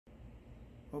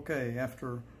Okay,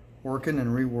 after working and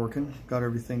reworking, got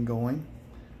everything going.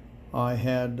 I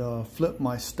had flipped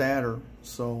my stator,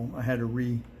 so I had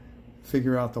to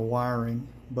figure out the wiring,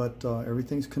 but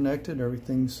everything's connected,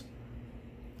 everything's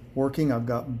working. I've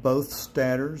got both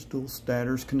stators, dual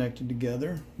stators connected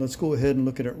together. Let's go ahead and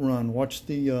look at it run. Watch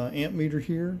the amp meter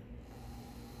here.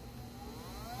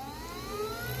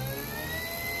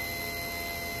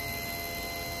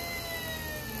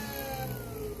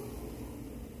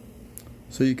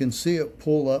 So you can see it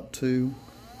pull up to,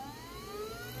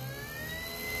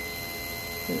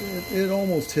 it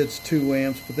almost hits 2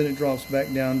 amps, but then it drops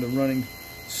back down to running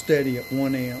steady at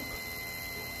 1 amp.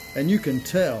 And you can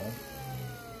tell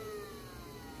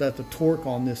that the torque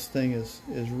on this thing is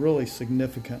really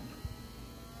significant.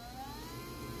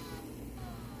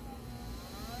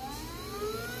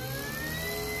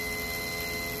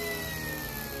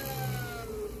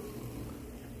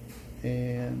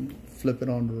 And flip it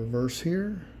on to reverse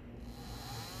here.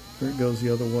 Here it goes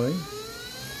the other way.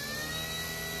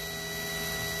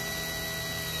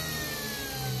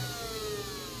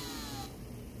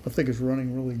 I think it's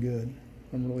running really good.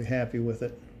 I'm really happy with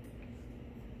it.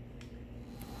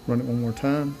 Run it one more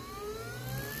time.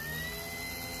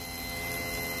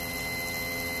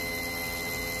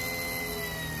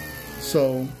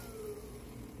 So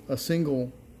a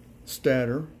single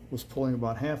stator was pulling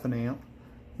about 1/2 amp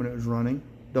when it was running.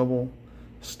 Double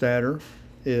stator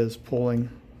is pulling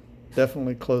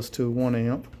definitely close to 1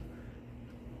 amp.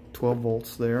 12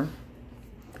 volts there.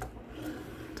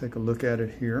 Take a look at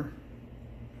it here.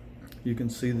 You can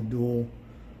see the dual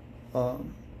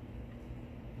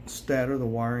stator, the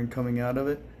wiring coming out of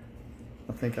it.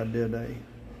 I think I did a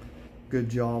good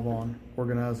job on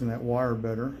organizing that wire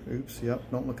better. Oops, yep,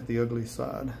 don't look at the ugly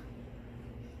side.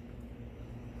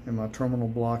 And my terminal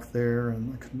block there,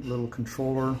 and the little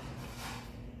controller.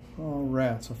 Oh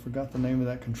rats, I forgot the name of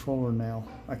that controller now.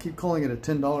 I keep calling it a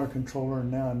 $10 controller, and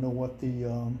now I know what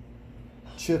the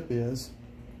chip is.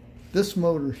 This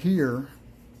motor here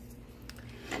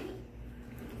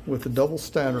with the double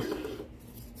stator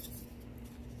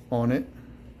on it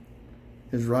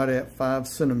is right at 5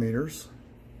 centimeters.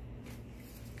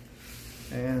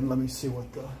 And let me see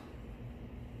what the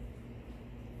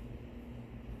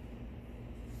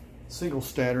single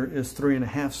stator is,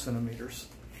 3.5 centimeters.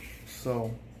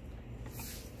 So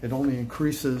it only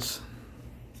increases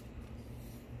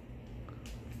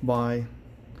by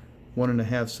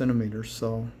 1.5 centimeters.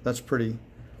 So that's pretty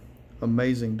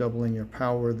amazing, doubling your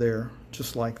power there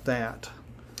just like that.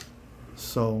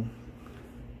 So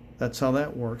that's how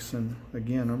that works, and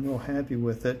again, I'm real happy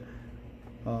with it.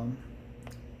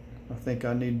 I think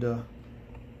I need to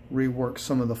rework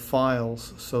some of the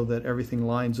files so that everything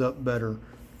lines up better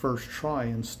first try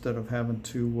instead of having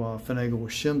to finagle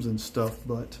with shims and stuff.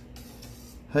 But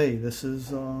hey, this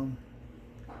is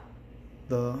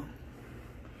the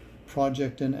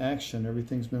project in action.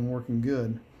 Everything's been working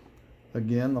good.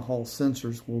 Again, the Hall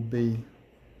sensors will be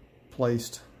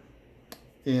placed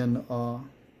in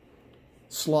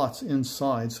slots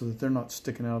inside so that they're not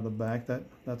sticking out of the back.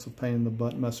 That's a pain in the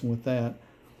butt messing with that.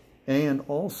 And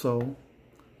also,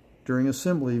 during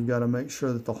assembly, you've got to make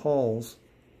sure that the Halls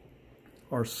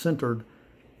are centered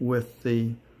with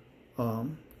the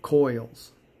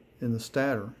coils in the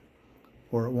stator,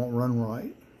 or it won't run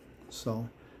right. So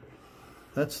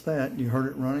that's that. You heard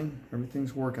it running.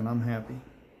 Everything's working. I'm happy.